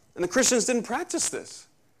 And the Christians didn't practice this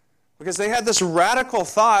because they had this radical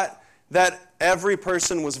thought that every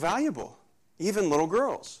person was valuable, even little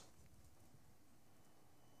girls.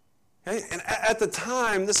 Okay? And at the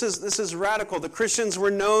time, this is radical. The Christians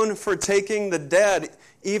were known for taking the dead,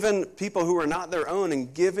 even people who were not their own,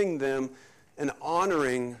 and giving them an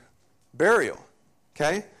honoring burial,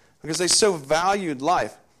 okay? Because they so valued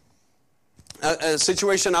life. A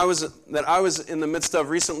situation that I was in the midst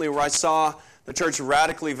of recently where I saw the church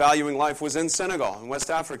radically valuing life was in Senegal, in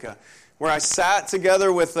West Africa, where I sat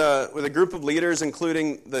together with a group of leaders,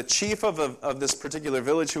 including the chief of this particular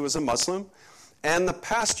village who was a Muslim, and the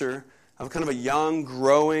pastor of kind of a young,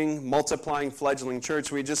 growing, multiplying, fledgling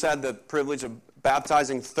church. We just had the privilege of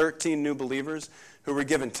baptizing 13 new believers who were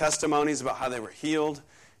given testimonies about how they were healed,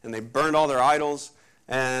 and they burned all their idols,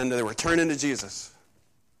 and they were turned into Jesus.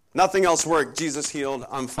 Nothing else worked. Jesus healed.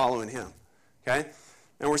 I'm following Him. Okay?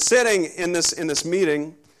 And we're sitting in this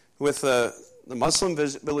meeting with the Muslim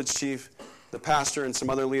village chief, the pastor, and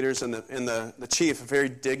some other leaders, and the chief, a very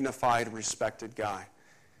dignified, respected guy.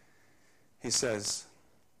 He says,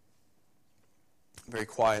 very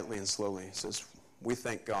quietly and slowly, he says, "We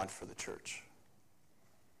thank God for the church.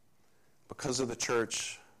 Because of the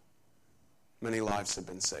church, many lives have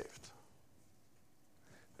been saved.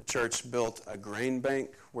 The church built a grain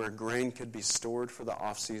bank where grain could be stored for the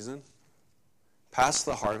off-season, past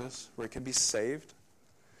the harvest, where it could be saved.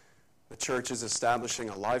 The church is establishing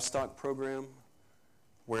a livestock program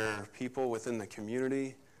where people within the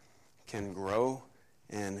community can grow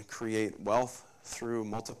and create wealth through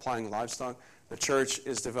multiplying livestock. The church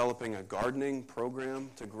is developing a gardening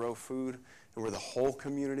program to grow food, and where the whole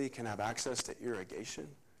community can have access to irrigation,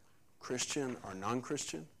 Christian or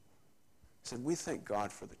non-Christian." He said, "We thank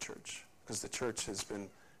God for the church because the church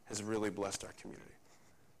has really blessed our community."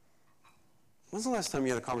 When's the last time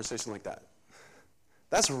you had a conversation like that?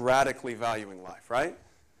 That's radically valuing life, right?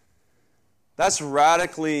 That's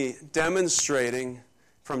radically demonstrating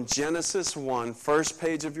from Genesis 1, first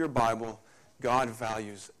page of your Bible, God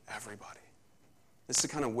values everybody. This is the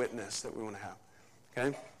kind of witness that we want to have,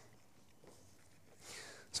 okay?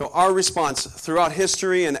 So our response, throughout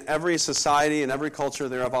history and every society and every culture,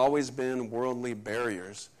 there have always been worldly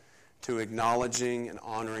barriers to acknowledging and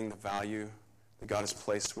honoring the value that God has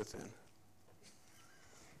placed within.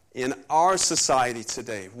 In our society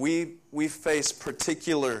today, we face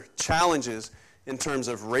particular challenges in terms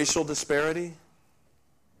of racial disparity,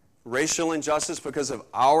 racial injustice because of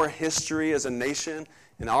our history as a nation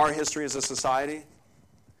and our history as a society,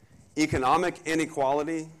 economic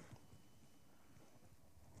inequality,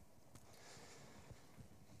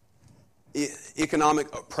 economic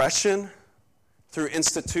oppression through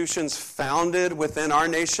institutions founded within our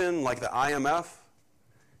nation, like the IMF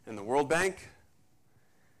and the World Bank,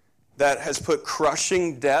 that has put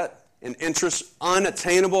crushing debt and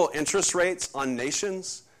unattainable interest rates on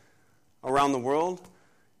nations around the world,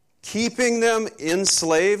 keeping them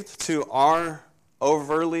enslaved to our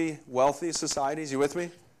overly wealthy societies. You with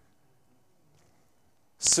me?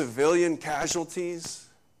 Civilian casualties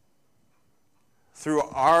through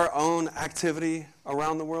our own activity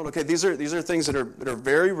around the world. Okay, these are things that are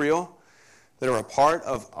very real, that are a part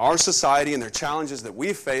of our society, and they're challenges that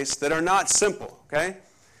we face that are not simple, okay?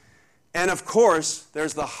 And of course,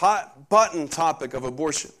 there's the hot button topic of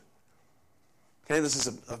abortion. Okay, this is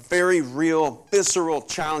a very real, visceral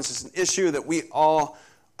challenge. It's an issue that we all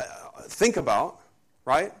think about,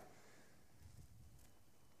 right?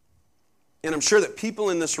 And I'm sure that people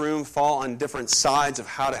in this room fall on different sides of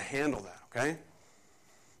how to handle that, okay?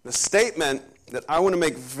 The statement that I want to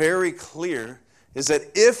make very clear is that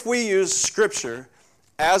if we use Scripture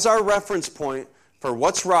as our reference point for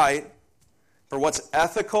what's right, for what's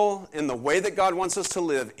ethical in the way that God wants us to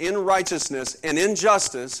live, in righteousness and in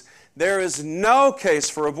justice, there is no case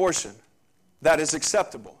for abortion that is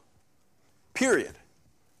acceptable. Period.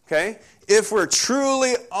 Okay? If we're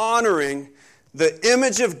truly honoring the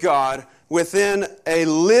image of God within a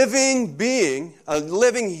living being, a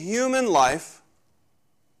living human life,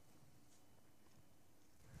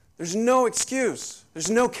 there's no excuse. There's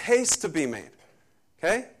no case to be made.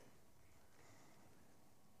 Okay?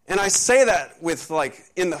 And I say that with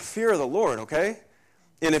in the fear of the Lord, okay?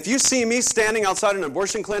 And if you see me standing outside an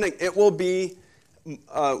abortion clinic, it will be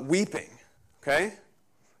weeping, okay?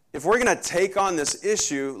 If we're going to take on this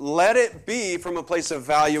issue, let it be from a place of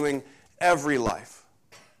valuing every life,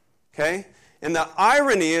 okay? And the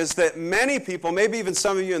irony is that many people, maybe even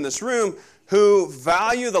some of you in this room, who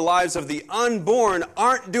value the lives of the unborn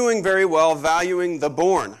aren't doing very well valuing the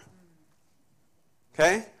born,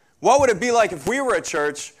 okay? What would it be like if we were a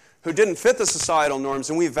church who didn't fit the societal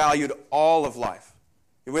norms and we valued all of life?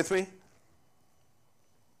 You with me?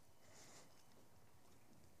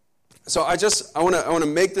 So I want to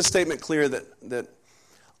make this statement clear that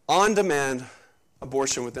on-demand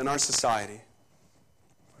abortion within our society,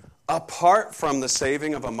 apart from the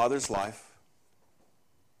saving of a mother's life,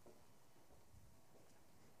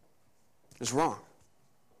 is wrong.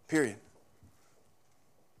 Period.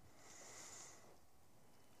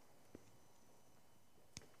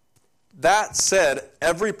 That said,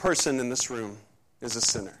 every person in this room is a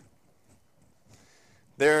sinner.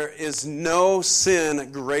 There is no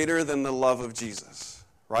sin greater than the love of Jesus,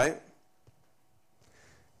 right?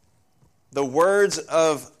 The words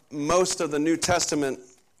of most of the New Testament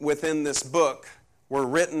within this book were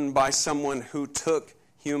written by someone who took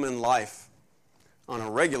human life on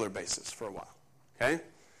a regular basis for a while, okay?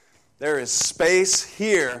 There is space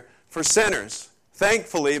here for sinners,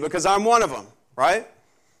 thankfully, because I'm one of them, right?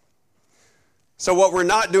 So what we're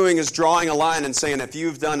not doing is drawing a line and saying, if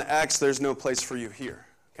you've done X, there's no place for you here,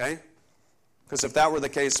 okay? Because if that were the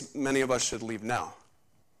case, many of us should leave now.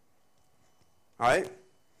 All right?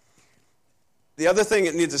 The other thing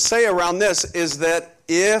it needs to say around this is that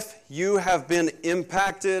if you have been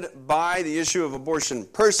impacted by the issue of abortion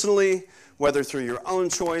personally, whether through your own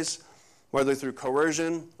choice, whether through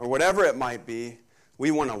coercion, or whatever it might be, we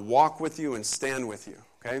want to walk with you and stand with you,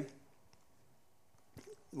 okay?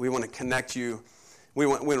 We want to connect you. We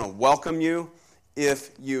want to welcome you.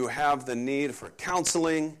 If you have the need for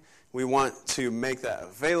counseling, we want to make that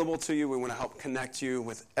available to you. We want to help connect you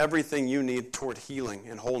with everything you need toward healing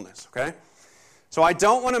and wholeness, okay? So I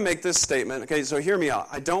don't want to make this statement, okay, so hear me out.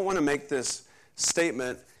 I don't want to make this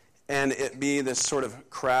statement and it be this sort of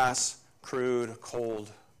crass, crude, cold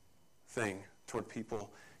thing toward people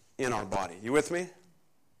in our body. You with me?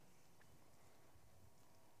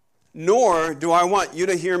 Nor do I want you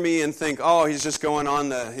to hear me and think, oh, he's just going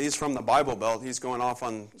he's from the Bible Belt, he's going off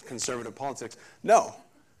on conservative politics. No,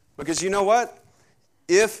 because you know what?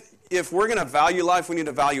 If we're going to value life, we need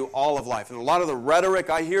to value all of life. And a lot of the rhetoric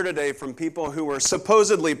I hear today from people who are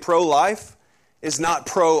supposedly pro-life is not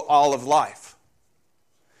pro-all of life.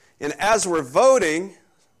 And as we're voting,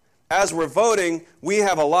 we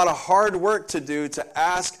have a lot of hard work to do to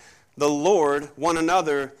ask the Lord, one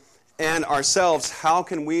another, and ourselves, how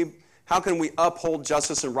can we uphold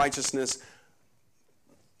justice and righteousness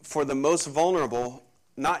for the most vulnerable,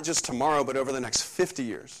 not just tomorrow, but over the next 50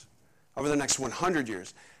 years, over the next 100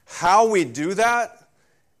 years? How we do that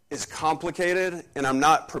is complicated, and I'm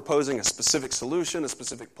not proposing a specific solution, a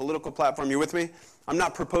specific political platform. You with me? I'm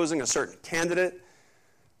not proposing a certain candidate,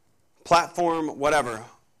 platform, whatever.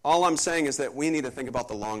 All I'm saying is that we need to think about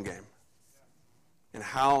the long game. And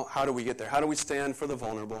how do we get there? How do we stand for the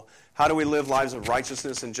vulnerable? How do we live lives of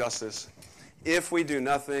righteousness and justice? If we do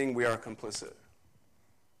nothing, we are complicit.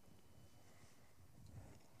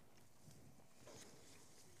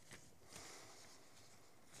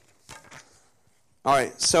 All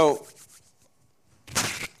right, so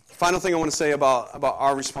final thing I want to say about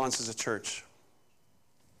our response as a church.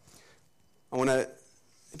 I want to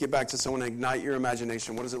get back to this. I want to ignite your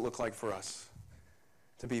imagination. What does it look like for us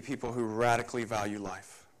to be people who radically value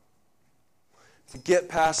life? To get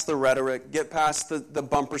past the rhetoric, get past the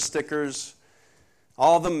bumper stickers,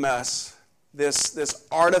 all the mess, this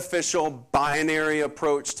artificial binary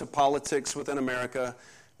approach to politics within America.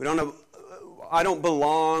 We don't have, I don't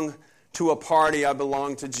belong to a party, I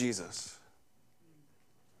belong to Jesus.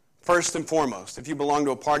 First and foremost, if you belong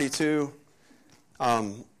to a party too,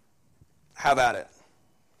 have at it.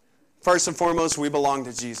 First and foremost, we belong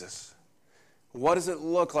to Jesus. What does it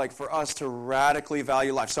look like for us to radically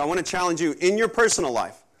value life? So I want to challenge you in your personal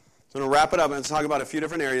life. So I'm going to wrap it up and talk about a few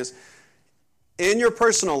different areas. In your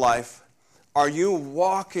personal life, are you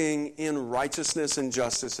walking in righteousness and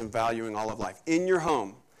justice and valuing all of life? In your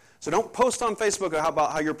home. So don't post on Facebook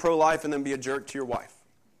about how you're pro-life and then be a jerk to your wife.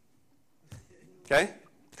 Okay?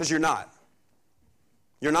 Because you're not.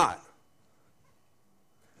 You're not.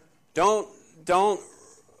 Don't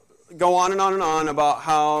go on and on and on about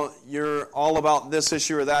how you're all about this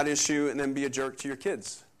issue or that issue and then be a jerk to your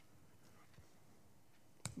kids.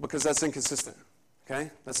 Because that's inconsistent. Okay?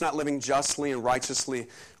 That's not living justly and righteously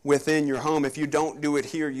within your home. If you don't do it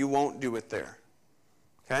here, you won't do it there.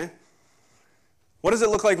 Okay? What does it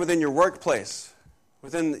look like within your workplace?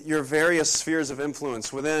 Within your various spheres of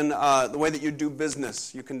influence? Within the way that you do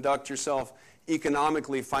business, you conduct yourself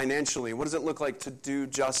economically, financially? What does it look like to do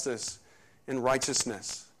justice and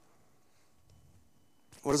righteousness?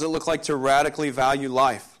 What does it look like to radically value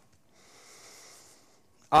life?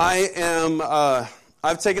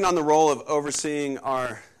 I've taken on the role of overseeing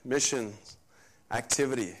our missions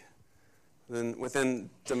activity within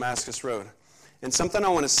Damascus Road. And something I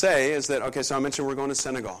want to say is that, okay, so I mentioned we're going to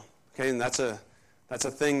Senegal. Okay, and that's a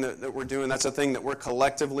thing that we're doing. That's a thing that we're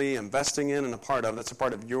collectively investing in and a part of. That's a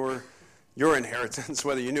part of your inheritance,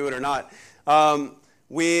 whether you knew it or not.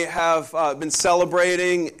 We have been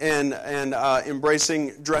celebrating and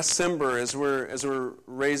embracing December as we're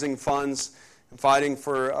raising funds and fighting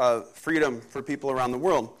for freedom for people around the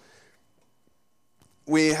world.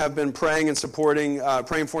 We have been praying and supporting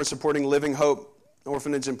Living Hope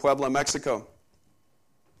Orphanage in Puebla, Mexico.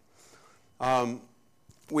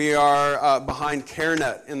 We are behind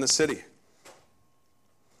CareNet in the city,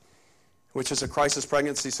 which is a crisis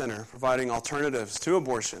pregnancy center providing alternatives to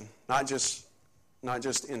abortion, not just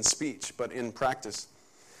in speech, but in practice.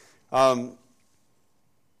 So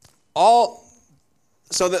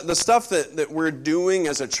the stuff that we're doing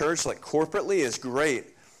as a church, like corporately, is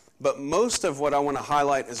great, but most of what I want to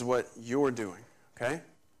highlight is what you're doing, okay?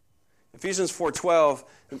 Ephesians 4:12,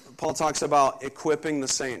 Paul talks about equipping the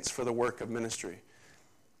saints for the work of ministry.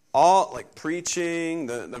 All like preaching,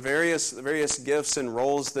 the various gifts and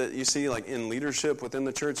roles that you see like in leadership within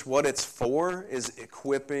the church, what it's for is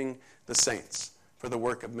equipping the saints for the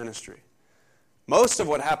work of ministry. Most of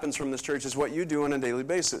what happens from this church is what you do on a daily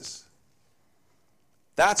basis.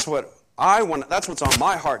 That's what I want. That's what's on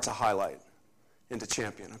my heart to highlight and to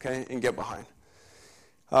champion, okay, and get behind.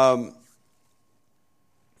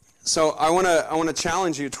 So I want to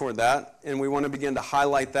challenge you toward that, and we want to begin to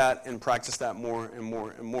highlight that and practice that more and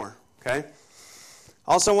more and more, okay?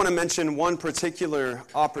 I also want to mention one particular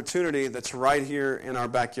opportunity that's right here in our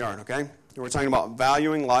backyard, okay? We're talking about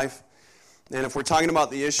valuing life, and if we're talking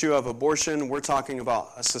about the issue of abortion, we're talking about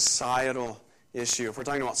a societal issue. If we're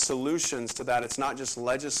talking about solutions to that, it's not just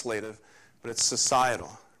legislative, but it's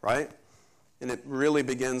societal, right? And it really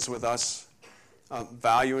begins with us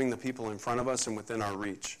valuing the people in front of us and within our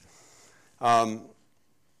reach.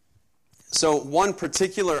 So one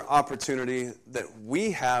particular opportunity that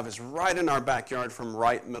we have is right in our backyard from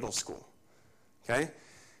Wright Middle School, okay?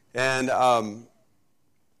 And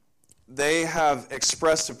they have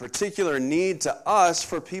expressed a particular need to us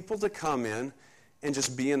for people to come in and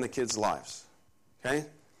just be in the kids' lives, okay?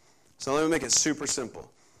 So let me make it super simple.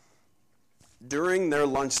 During their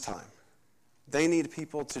lunchtime, they need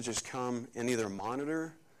people to just come and either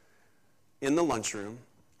monitor in the lunchroom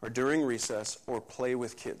or during recess, or play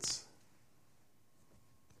with kids.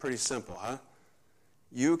 Pretty simple, huh?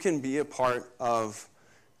 You can be a part of,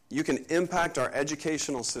 you can impact our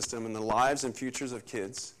educational system and the lives and futures of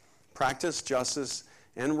kids, practice justice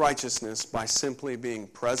and righteousness by simply being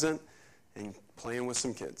present and playing with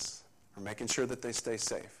some kids, or making sure that they stay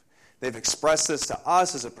safe. They've expressed this to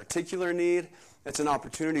us as a particular need. It's an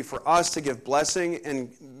opportunity for us to give blessing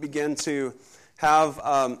and begin to have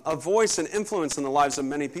a voice and influence in the lives of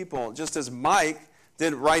many people, just as Mike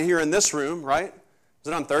did right here in this room, right?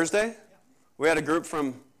 Was it on Thursday? Yeah. We had a group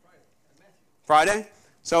from Friday?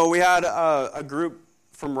 So we had a group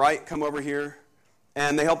from Wright come over here,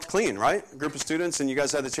 and they helped clean, right? A group of students, and you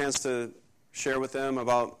guys had the chance to share with them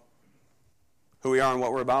about who we are and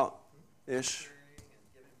what we're about-ish.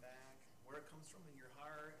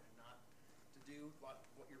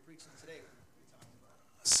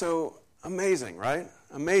 So amazing, right?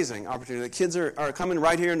 Amazing opportunity. The kids are coming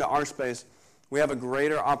right here into our space. We have a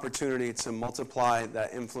greater opportunity to multiply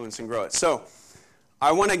that influence and grow it. So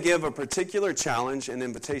I want to give a particular challenge and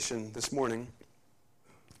invitation this morning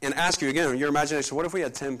and ask you again, your imagination, what if we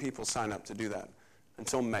had 10 people sign up to do that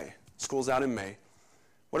until May? School's out in May.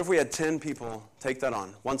 What if we had 10 people take that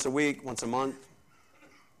on? Once a week, once a month?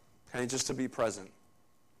 Okay, just to be present.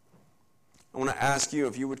 I want to ask you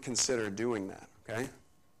if you would consider doing that, okay? I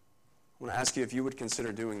want to ask you if you would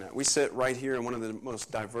consider doing that. We sit right here in one of the most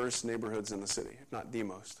diverse neighborhoods in the city, if not the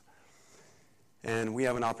most. And we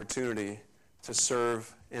have an opportunity to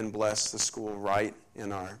serve and bless the school right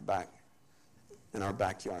in our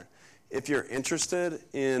backyard. If you're interested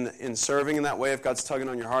in serving in that way, if God's tugging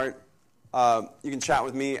on your heart, you can chat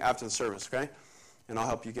with me after the service, okay? And I'll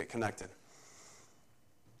help you get connected.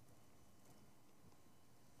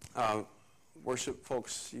 Worship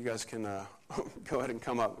folks, you guys can go ahead and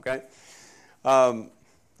come up, okay?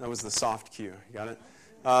 That was the soft cue. You got it?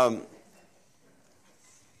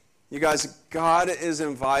 You guys, God is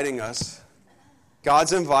inviting us.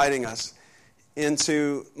 God's inviting us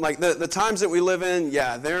into, like, the times that we live in,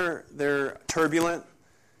 yeah, they're turbulent.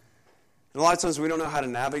 And a lot of times we don't know how to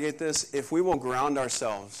navigate this. If we will ground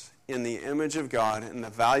ourselves in the image of God and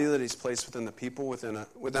the value that He's placed within the people, within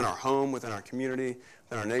our home, within our community,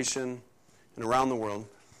 within our nation, and around the world,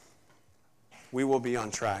 we will be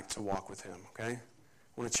on track to walk with Him, okay? I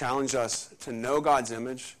want to challenge us to know God's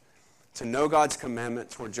image, to know God's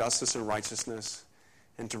commandment toward justice and righteousness,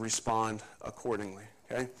 and to respond accordingly,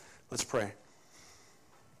 okay? Let's pray.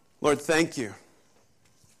 Lord, thank you.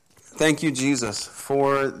 Thank you, Jesus,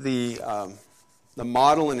 for the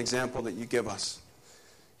model and example that you give us.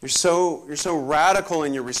 You're so radical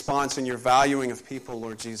in your response and your valuing of people,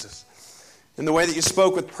 Lord Jesus. In the way that you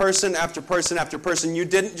spoke with person after person after person, you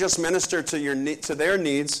didn't just minister to their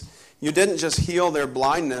needs. You didn't just heal their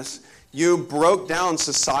blindness. You broke down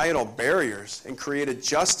societal barriers and created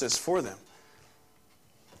justice for them.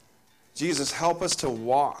 Jesus, help us to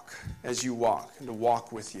walk as you walk and to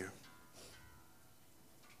walk with you.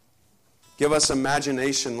 Give us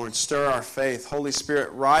imagination, Lord. Stir our faith. Holy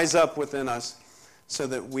Spirit, rise up within us so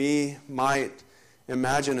that we might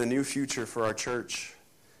imagine a new future for our church,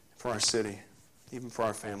 for our city, even for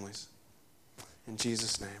our families. In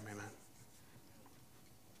Jesus' name, amen.